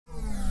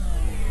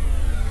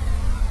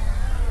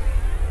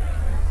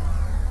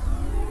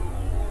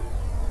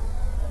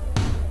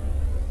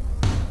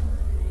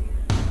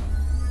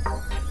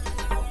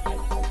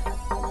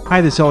Hi,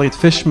 this is Elliot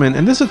Fishman,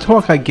 and this is a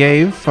talk I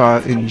gave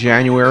in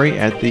January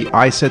at the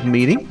ISET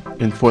meeting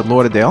in Fort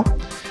Lauderdale.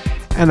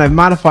 And I've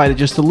modified it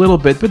just a little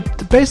bit,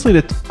 but basically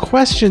the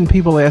question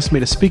people asked me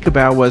to speak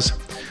about was,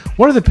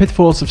 what are the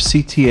pitfalls of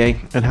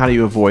CTA and how do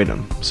you avoid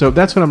them? So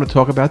that's what I'm going to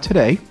talk about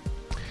today.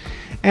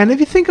 And if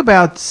you think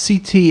about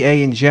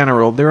CTA in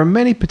general, there are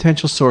many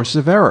potential sources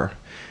of error.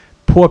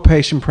 Poor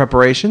patient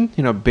preparation,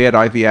 bad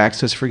IV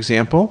access, for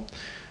example.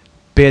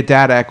 Bad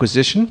data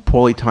acquisition,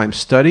 poorly timed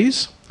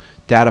studies.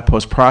 Data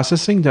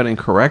post-processing done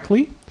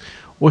incorrectly.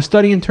 Or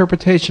study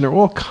interpretation are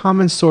all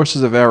common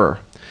sources of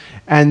error.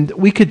 And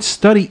we could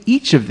study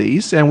each of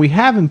these, and we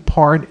have in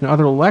part in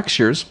other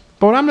lectures.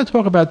 But what I'm going to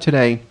talk about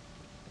today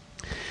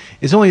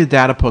is only the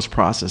data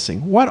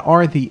post-processing. What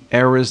are the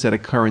errors that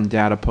occur in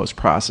data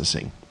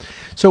post-processing?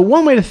 So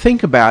one way to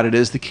think about it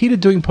is the key to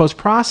doing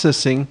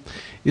post-processing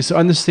is to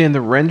understand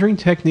the rendering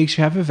techniques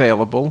you have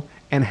available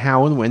and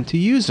how and when to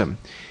use them.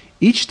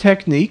 Each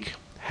technique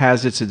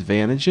has its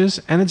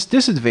advantages and its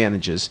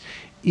disadvantages.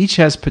 Each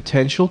has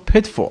potential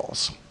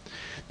pitfalls.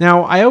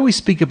 Now, I always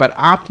speak about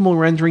optimal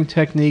rendering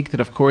technique,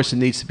 that of course it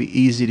needs to be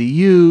easy to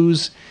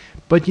use,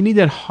 but you need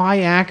that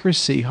high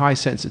accuracy, high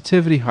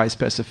sensitivity, high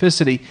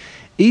specificity.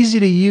 Easy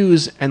to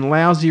use and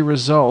lousy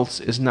results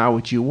is not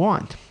what you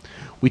want.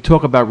 We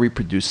talk about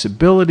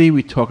reproducibility,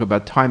 we talk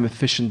about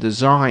time-efficient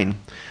design,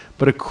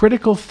 but a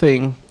critical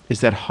thing is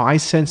that high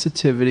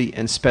sensitivity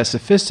and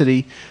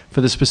specificity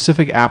for the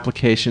specific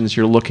applications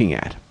you're looking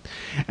at.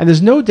 And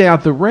there's no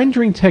doubt the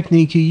rendering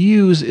technique you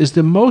use is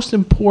the most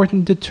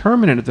important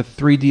determinant of the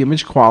 3D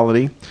image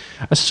quality,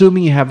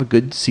 assuming you have a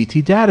good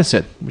CT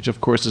dataset, which of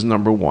course is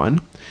number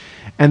one.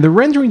 And the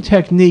rendering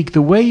technique,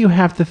 the way you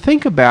have to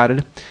think about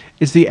it,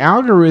 is the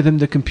algorithm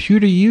the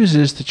computer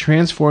uses to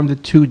transform the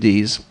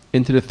 2Ds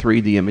into the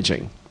 3D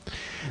imaging.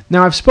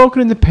 Now, I've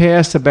spoken in the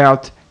past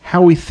about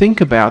how we think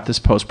about this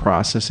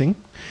post-processing.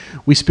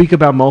 We speak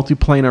about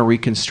multiplanar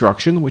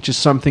reconstruction, which is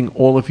something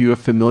all of you are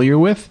familiar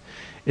with.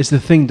 It's the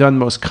thing done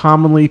most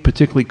commonly,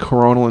 particularly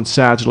coronal and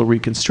sagittal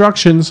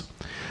reconstructions.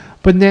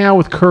 But now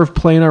with curved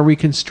planar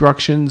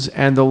reconstructions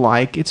and the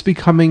like, it's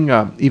becoming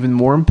even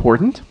more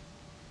important,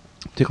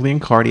 particularly in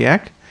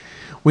cardiac.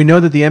 We know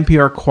that the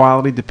NPR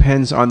quality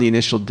depends on the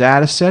initial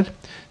data set.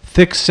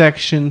 Thick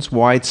sections,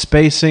 wide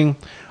spacing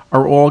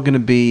are all going to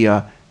be,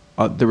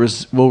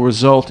 will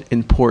result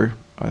in poor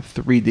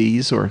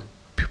 3Ds or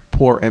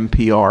poor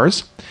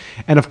NPRs.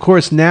 And of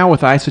course now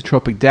with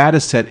isotropic data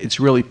set, it's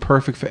really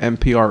perfect for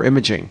NPR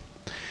imaging.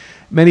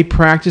 Many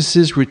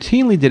practices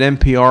routinely did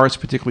NPRs,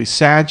 particularly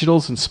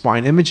sagittals and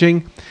spine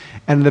imaging,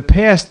 and in the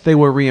past they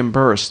were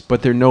reimbursed,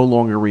 but they're no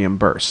longer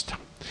reimbursed.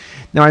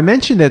 Now, I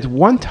mentioned that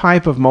one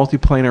type of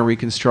multiplanar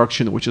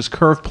reconstruction, which is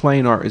curved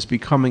planar, is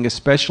becoming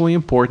especially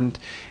important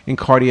in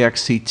cardiac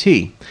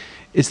CT.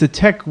 It's the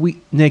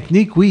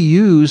technique we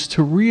use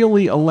to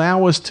really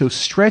allow us to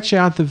stretch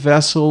out the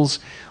vessels,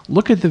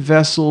 look at the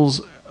vessels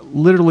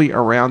literally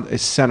around a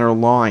center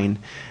line.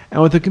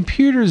 And what the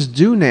computers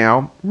do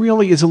now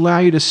really is allow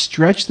you to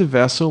stretch the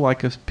vessel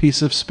like a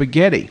piece of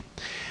spaghetti.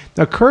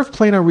 Now, curved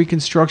planar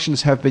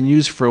reconstructions have been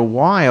used for a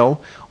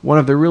while. One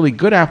of the really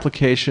good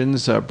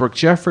applications, Brooke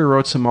Jeffrey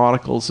wrote some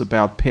articles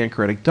about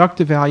pancreatic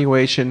duct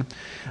evaluation,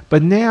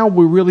 but now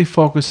we're really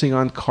focusing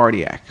on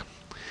cardiac.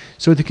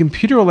 So what the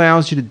computer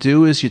allows you to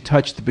do is you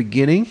touch the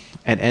beginning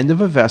and end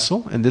of a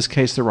vessel, in this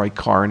case the right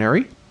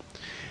coronary,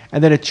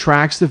 and then it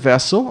tracks the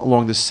vessel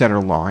along the center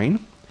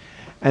line,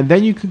 and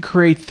then you can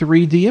create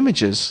 3D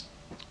images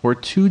or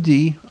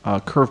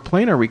 2D curved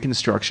planar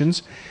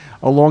reconstructions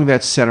along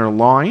that center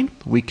line.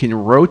 We can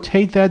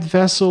rotate that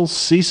vessel,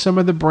 see some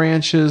of the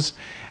branches,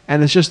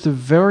 and it's just a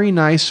very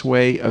nice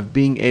way of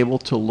being able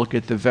to look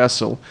at the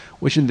vessel,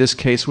 which in this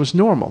case was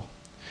normal.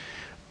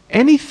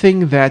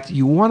 Anything that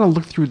you want to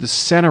look through the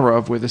center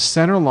of, where the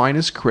center line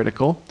is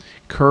critical,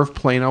 curved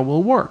planar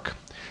will work.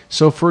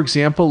 So for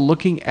example,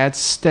 looking at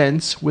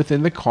stents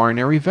within the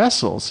coronary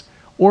vessels,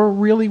 or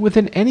really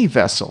within any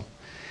vessel.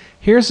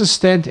 Here's a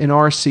stent in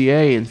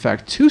RCA, in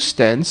fact 2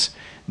 stents,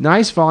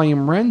 nice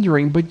volume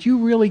rendering, but you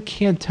really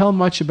can't tell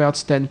much about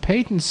stent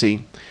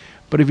patency.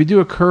 But if you do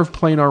a curved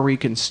planar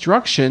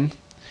reconstruction,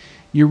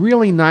 you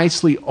really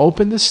nicely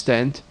open the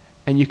stent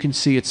and you can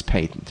see it's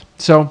patent.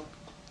 So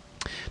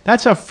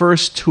that's our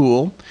first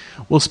tool.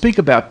 We'll speak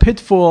about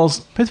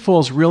pitfalls.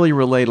 Pitfalls really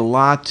relate a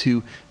lot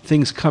to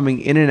things coming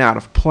in and out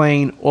of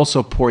plane,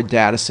 also poor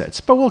data sets,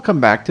 but we'll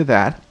come back to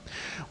that.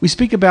 We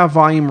speak about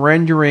volume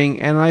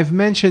rendering, and I've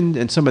mentioned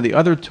in some of the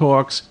other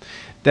talks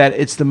that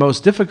it's the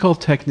most difficult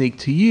technique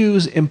to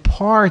use, in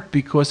part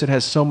because it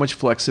has so much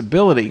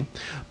flexibility,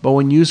 but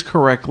when used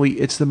correctly,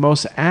 it's the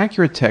most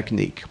accurate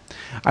technique.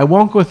 I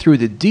won't go through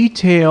the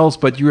details,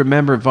 but you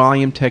remember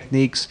volume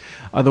techniques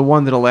are the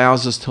one that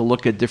allows us to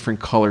look at different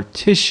color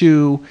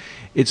tissue.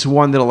 It's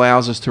one that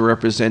allows us to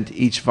represent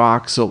each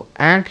voxel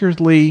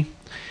accurately,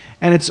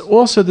 and it's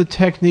also the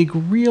technique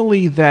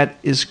really that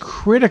is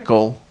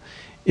critical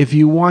if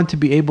you want to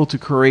be able to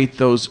create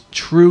those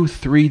true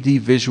 3D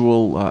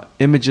visual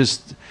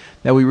images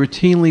that we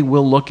routinely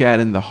will look at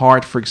in the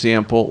heart, for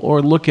example,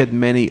 or look at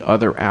many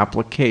other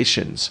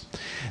applications.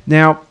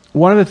 Now,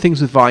 one of the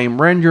things with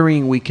volume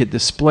rendering, we could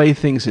display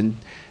things in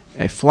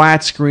a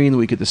flat screen,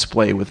 we could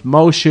display with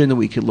motion,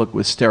 we could look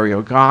with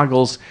stereo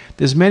goggles.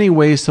 There's many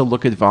ways to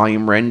look at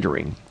volume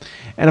rendering.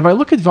 And if I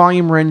look at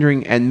volume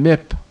rendering and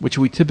MIP, which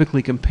we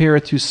typically compare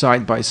it to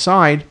side by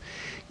side,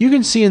 you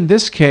can see in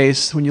this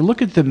case, when you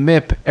look at the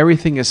MIP,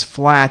 everything is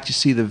flat. You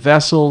see the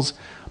vessels,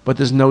 but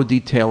there's no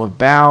detail of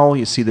bowel.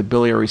 You see the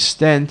biliary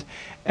stent.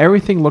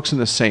 Everything looks in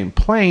the same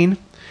plane.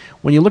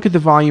 When you look at the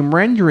volume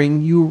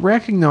rendering, you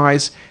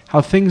recognize how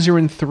things are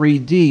in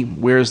 3D,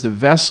 whereas the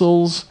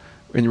vessels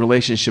in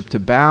relationship to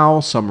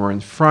bowel, some are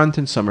in front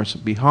and some are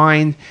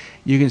behind.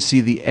 You can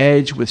see the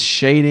edge with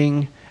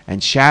shading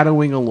and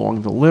shadowing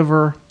along the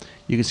liver.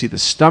 You can see the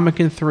stomach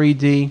in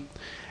 3D.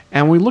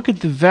 And when we look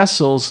at the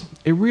vessels,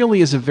 it really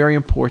is a very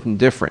important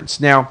difference.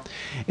 Now,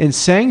 in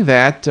saying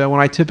that, when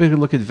I typically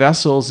look at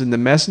vessels in the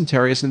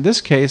mesenterics, in this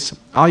case,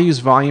 I'll use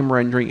volume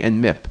rendering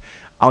and MIP.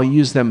 I'll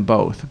use them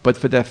both. But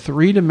for that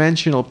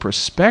three-dimensional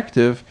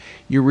perspective,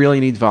 you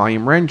really need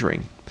volume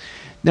rendering.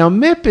 Now,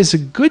 MIP is a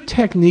good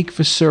technique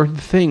for certain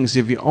things.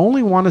 If you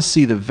only want to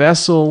see the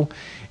vessel,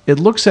 it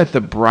looks at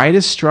the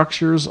brightest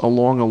structures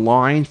along a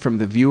line from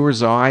the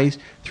viewer's eye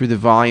through the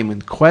volume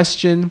in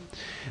question.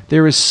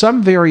 There is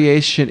some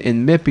variation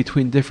in MIP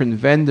between different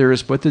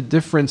vendors, but the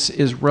difference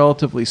is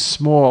relatively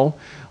small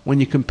when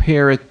you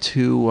compare it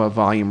to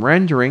volume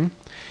rendering.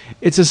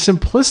 It's a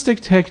simplistic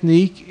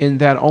technique in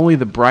that only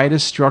the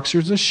brightest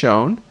structures are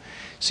shown,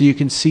 so you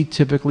can see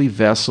typically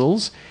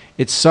vessels.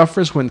 It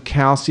suffers when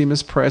calcium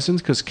is present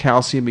because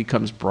calcium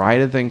becomes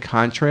brighter than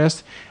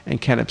contrast and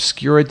can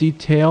obscure a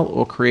detail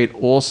or create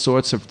all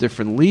sorts of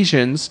different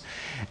lesions.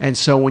 And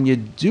so when you're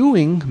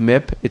doing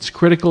MIP, it's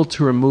critical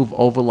to remove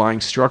overlying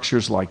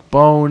structures like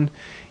bone.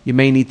 You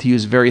may need to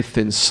use very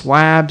thin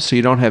slabs so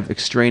you don't have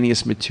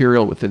extraneous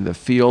material within the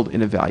field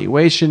in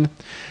evaluation.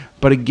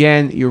 But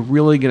again, you're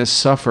really going to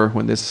suffer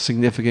when there's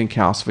significant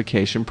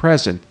calcification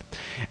present.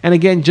 And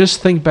again,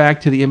 just think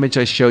back to the image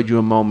I showed you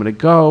a moment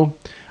ago.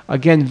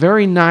 Again,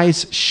 very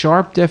nice,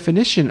 sharp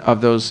definition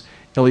of those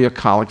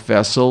ileocolic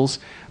vessels.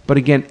 But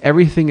again,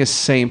 everything is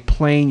same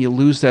plane. You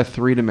lose that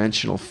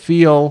three-dimensional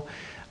feel.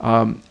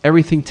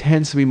 Everything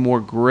tends to be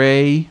more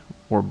gray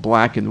or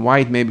black and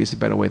white. Maybe it's a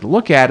better way to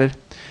look at it.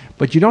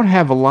 But you don't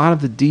have a lot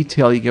of the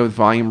detail you get with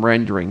volume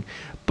rendering.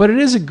 But it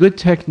is a good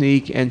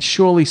technique and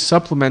surely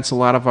supplements a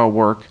lot of our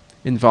work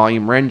in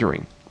volume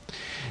rendering.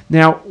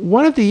 Now,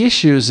 one of the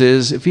issues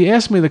is, if you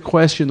ask me the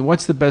question,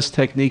 what's the best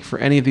technique for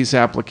any of these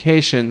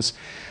applications,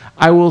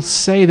 I will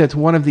say that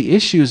one of the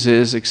issues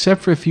is,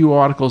 except for a few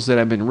articles that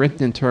have been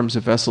written in terms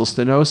of vessel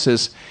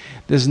stenosis,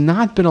 there's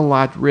not been a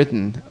lot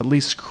written, at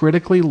least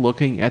critically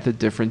looking at the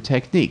different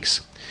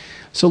techniques.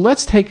 So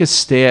let's take a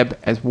stab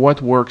at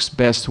what works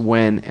best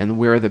when and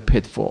where are the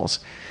pitfalls.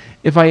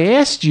 If I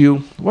asked you,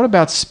 what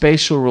about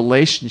spatial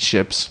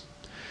relationships?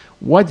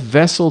 What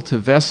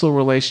vessel-to-vessel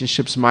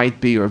relationships might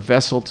be, or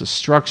vessel to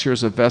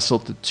structures, or vessel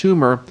to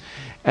tumor?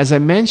 As I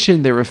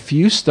mentioned, there are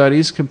few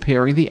studies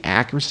comparing the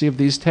accuracy of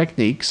these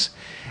techniques,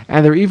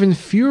 and there are even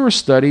fewer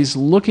studies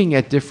looking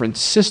at different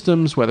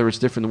systems, whether it's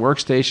different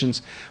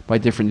workstations by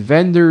different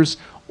vendors,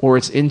 or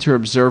it's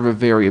inter-observer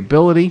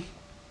variability.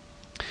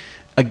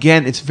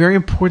 Again, it's very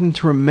important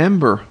to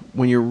remember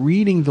when you're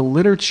reading the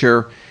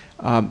literature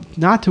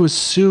not to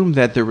assume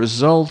that the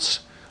results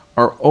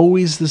are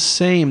always the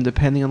same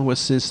depending on what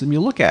system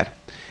you look at.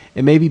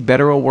 It may be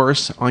better or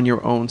worse on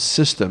your own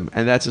system,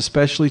 and that's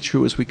especially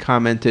true, as we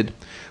commented,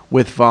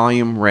 with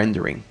volume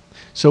rendering.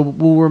 So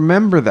we'll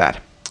remember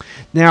that.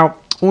 Now,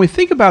 when we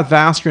think about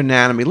vascular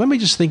anatomy, let me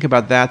just think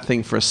about that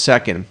thing for a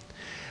second.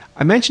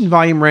 I mentioned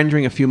volume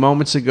rendering a few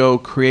moments ago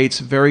creates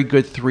very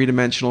good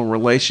three-dimensional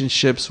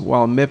relationships,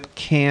 while MIP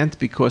can't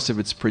because of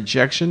its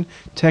projection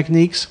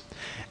techniques.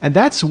 And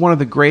that's one of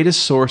the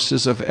greatest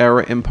sources of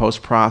error in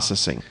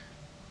post-processing.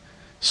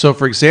 So,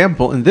 for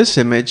example, in this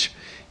image,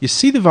 you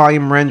see the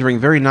volume rendering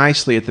very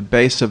nicely at the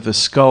base of the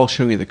skull,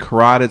 showing you the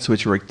carotids,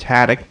 which are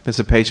ectatic. There's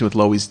a patient with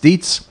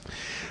Loeys-Dietz.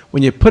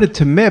 When you put it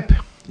to MIP,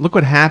 look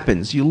what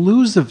happens. You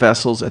lose the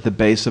vessels at the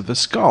base of the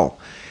skull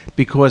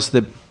because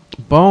the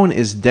bone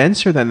is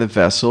denser than the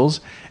vessels.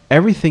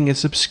 Everything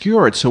is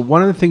obscured. So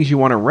one of the things you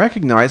want to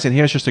recognize, and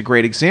here's just a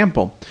great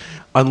example,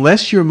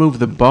 unless you remove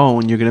the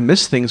bone, you're going to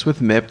miss things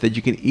with MIP that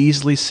you can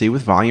easily see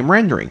with volume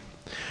rendering.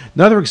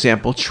 Another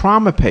example,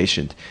 trauma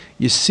patient.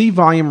 You see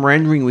volume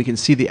rendering, we can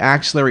see the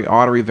axillary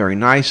artery very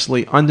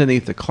nicely,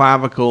 underneath the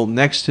clavicle,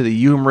 next to the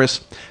humerus.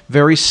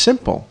 Very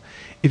simple.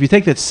 If you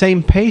take that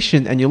same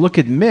patient and you look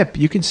at MIP,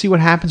 you can see what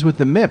happens with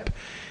the MIP.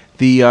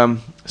 The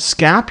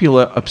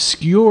scapula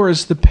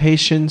obscures the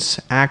patient's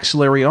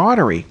axillary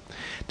artery.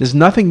 There's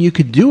nothing you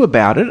could do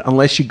about it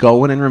unless you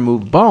go in and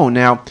remove bone.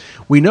 Now,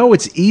 we know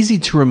it's easy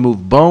to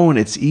remove bone.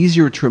 It's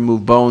easier to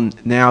remove bone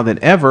now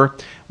than ever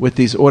with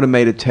these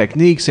automated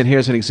techniques. And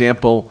here's an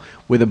example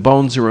where the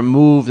bones are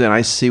removed, and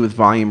I see with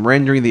volume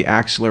rendering the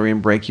axillary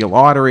and brachial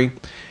artery.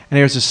 And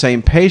here's the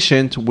same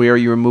patient where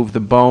you remove the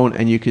bone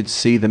and you could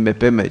see the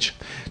MIP image.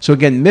 So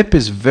again, MIP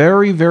is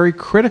very, very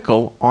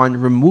critical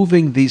on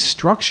removing these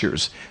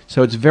structures.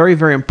 So it's very,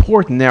 very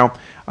important. Now,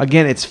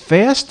 again, it's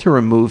fast to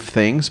remove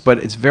things, but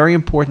it's very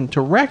important to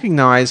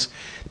recognize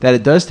that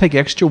it does take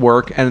extra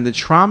work. And in the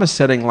trauma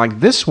setting like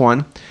this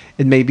one,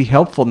 it may be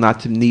helpful not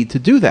to need to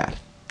do that.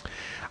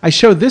 I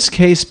showed this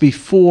case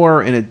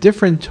before in a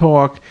different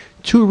talk,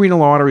 2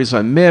 renal arteries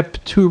on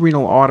MIP, 2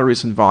 renal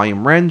arteries in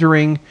volume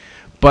rendering.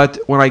 But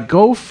when I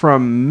go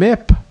from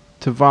MIP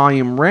to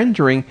volume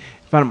rendering,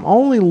 if I'm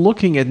only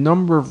looking at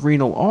number of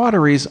renal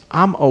arteries,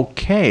 I'm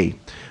okay.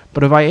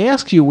 But if I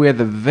ask you where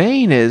the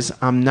vein is,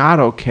 I'm not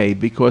okay,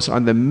 because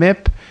on the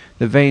MIP,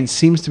 the vein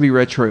seems to be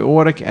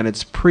retroaortic and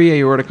it's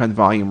pre-aortic on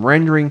volume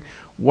rendering.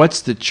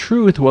 What's the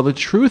truth? Well, the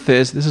truth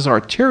is this is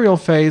arterial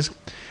phase.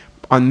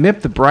 On MIP,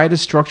 the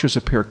brightest structures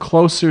appear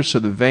closer, so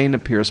the vein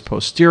appears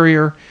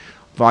posterior.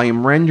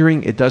 Volume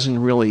rendering, it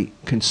doesn't really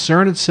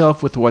concern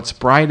itself with what's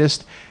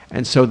brightest,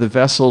 and so the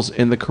vessel's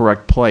in the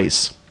correct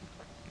place.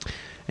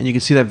 And you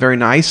can see that very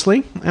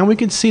nicely, and we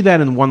can see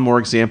that in one more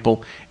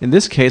example. In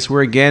this case,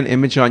 where again,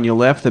 image on your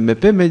left, the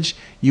MIP image,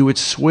 you would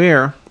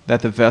swear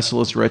that the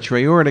vessel is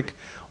retroaortic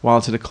while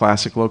it's at a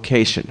classic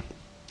location.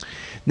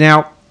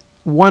 Now,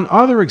 one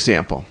other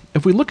example.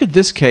 If we look at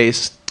this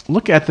case,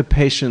 look at the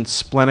patient's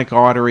splenic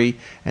artery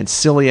and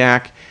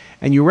celiac,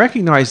 and you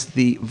recognize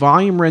the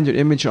volume rendered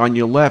image on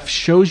your left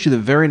shows you the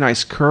very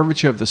nice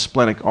curvature of the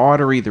splenic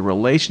artery, the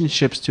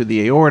relationships to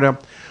the aorta,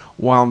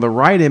 while in the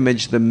right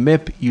image, the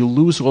MIP, you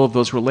lose all of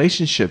those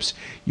relationships.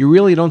 You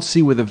really don't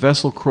see where the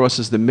vessel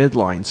crosses the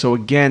midline. So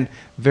again,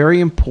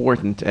 very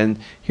important. And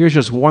here's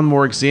just one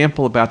more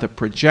example about the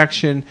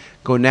projection.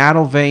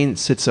 Gonadal vein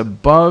sits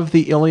above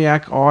the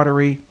iliac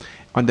artery.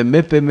 On the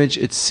MIP image,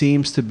 it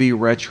seems to be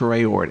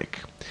retroaortic.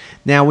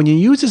 Now, when you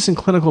use this in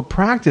clinical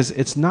practice,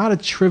 it's not a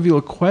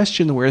trivial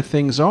question where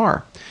things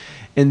are.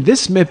 In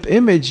this MIP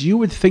image, you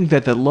would think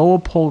that the lower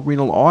pole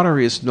renal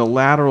artery is from the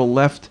lateral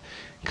left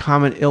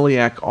common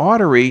iliac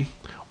artery,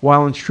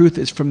 while in truth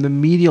it's from the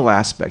medial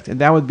aspect, and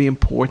that would be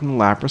important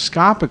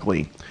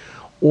laparoscopically.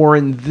 Or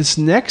in this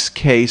next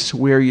case,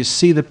 where you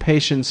see the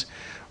patient's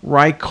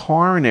right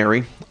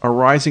coronary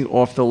arising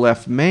off the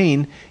left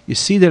main, you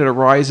see that it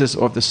arises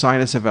off the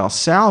sinus of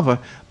Valsalva,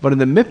 but in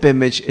the MIP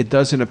image, it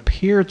doesn't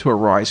appear to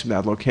arise from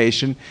that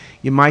location.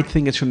 You might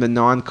think it's from the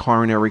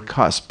non-coronary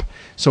cusp.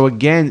 So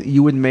again,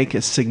 you would make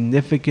a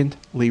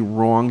significantly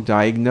wrong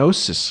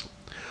diagnosis.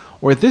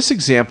 Or this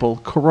example,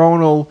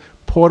 coronal,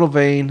 portal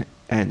vein,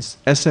 and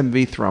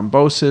SMV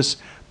thrombosis,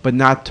 but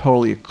not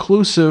totally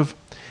occlusive.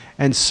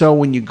 And so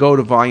when you go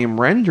to volume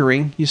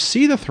rendering, you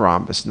see the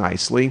thrombus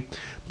nicely,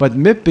 but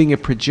MIP being a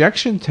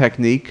projection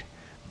technique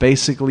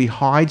basically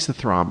hides the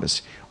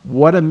thrombus.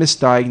 What a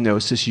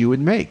misdiagnosis you would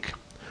make.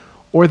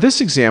 Or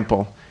this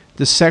example,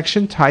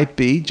 dissection type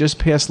B, just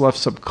past left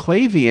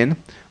subclavian,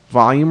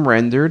 volume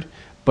rendered,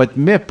 but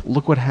MIP,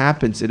 look what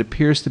happens. It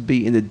appears to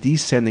be in the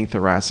descending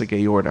thoracic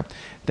aorta.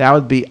 That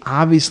would be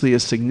obviously a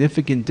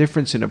significant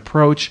difference in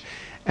approach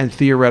and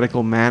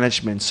theoretical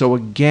management. So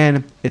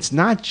again, it's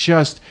not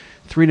just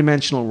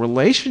three-dimensional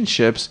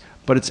relationships,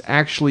 but it's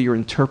actually your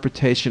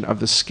interpretation of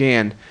the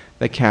scan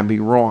that can be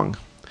wrong.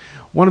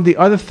 One of the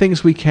other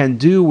things we can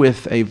do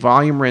with a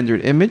volume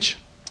rendered image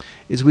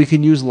is we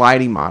can use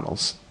lighting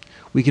models.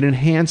 We can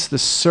enhance the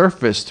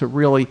surface to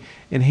really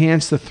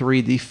enhance the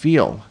 3D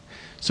feel.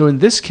 So in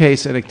this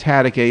case, an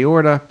ectatic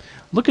aorta,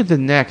 look at the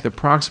neck, the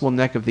proximal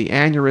neck of the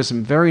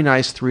aneurysm, very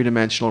nice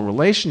three-dimensional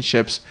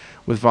relationships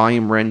with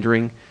volume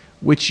rendering,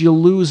 which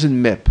you'll lose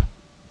in MIP.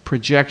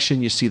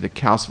 Projection, you see the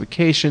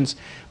calcifications,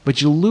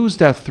 but you lose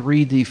that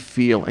 3D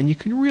feel, and you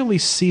can really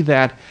see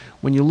that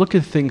when you look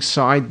at things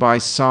side by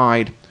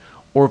side,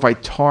 or if I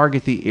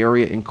target the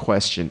area in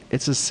question.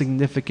 It's a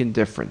significant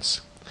difference.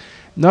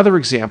 Another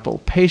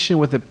example, patient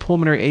with a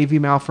pulmonary AV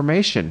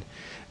malformation.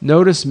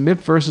 Notice MIP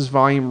versus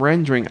volume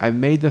rendering. I've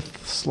made the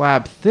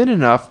slab thin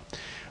enough,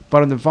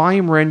 but on the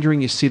volume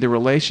rendering, you see the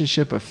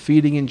relationship of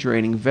feeding and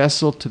draining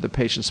vessel to the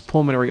patient's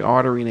pulmonary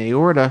artery and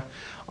aorta.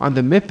 On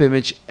the MIP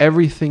image,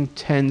 everything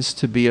tends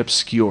to be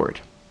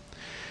obscured.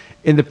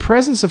 In the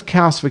presence of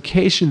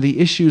calcification, the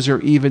issues are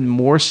even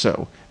more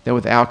so than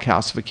without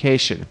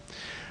calcification.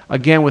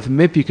 Again, with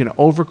MIP, you can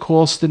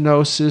overcall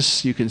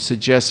stenosis, you can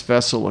suggest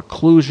vessel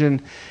occlusion.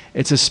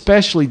 It's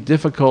especially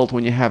difficult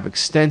when you have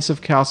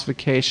extensive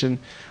calcification,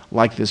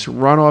 like this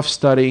runoff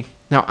study.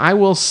 Now, I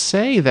will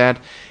say that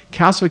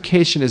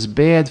calcification is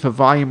bad for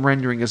volume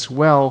rendering as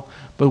well,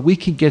 but we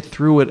can get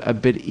through it a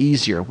bit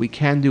easier. We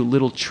can do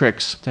little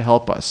tricks to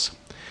help us.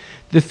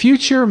 The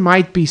future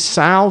might be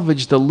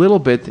salvaged a little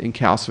bit in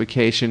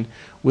calcification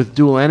with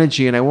dual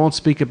energy, and I won't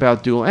speak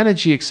about dual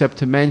energy except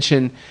to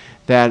mention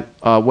that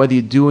whether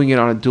you're doing it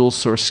on a dual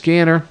source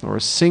scanner or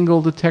a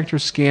single detector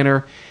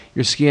scanner,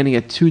 You're scanning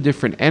at 2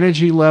 different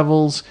energy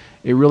levels.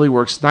 It really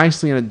works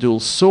nicely in a dual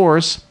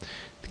source.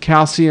 The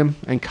calcium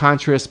and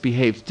contrast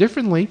behave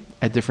differently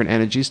at different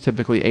energies,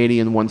 typically 80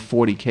 and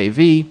 140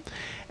 kV.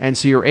 And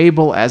so you're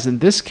able, as in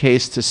this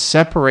case, to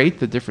separate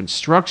the different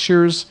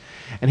structures.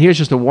 And here's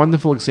just a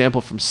wonderful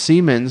example from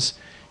Siemens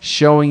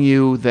showing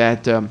you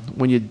that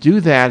when you do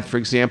that, for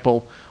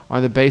example,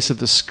 on the base of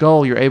the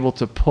skull, you're able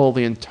to pull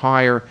the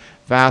entire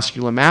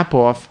vascular map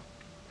off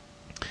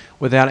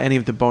without any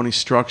of the bony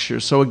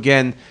structures. So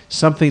again,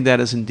 something that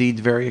is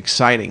indeed very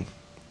exciting.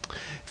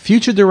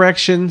 Future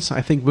directions,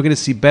 I think we're going to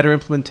see better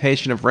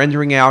implementation of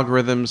rendering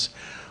algorithms.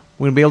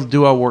 We're going to be able to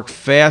do our work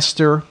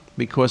faster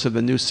because of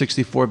the new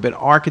 64-bit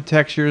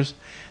architectures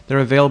that are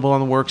available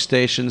on the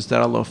workstations that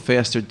allow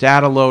faster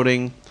data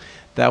loading,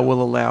 that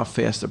will allow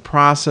faster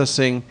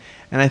processing.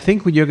 And I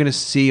think what you're going to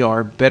see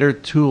are better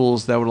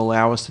tools that would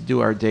allow us to do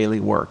our daily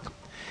work.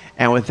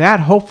 And with that,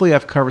 hopefully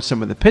I've covered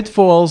some of the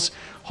pitfalls.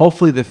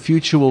 Hopefully the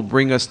future will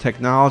bring us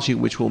technology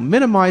which will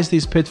minimize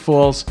these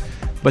pitfalls.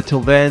 But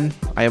till then,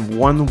 I have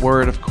one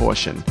word of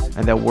caution,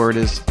 and that word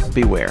is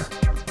beware.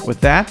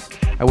 With that,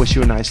 I wish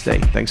you a nice day.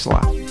 Thanks a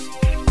lot.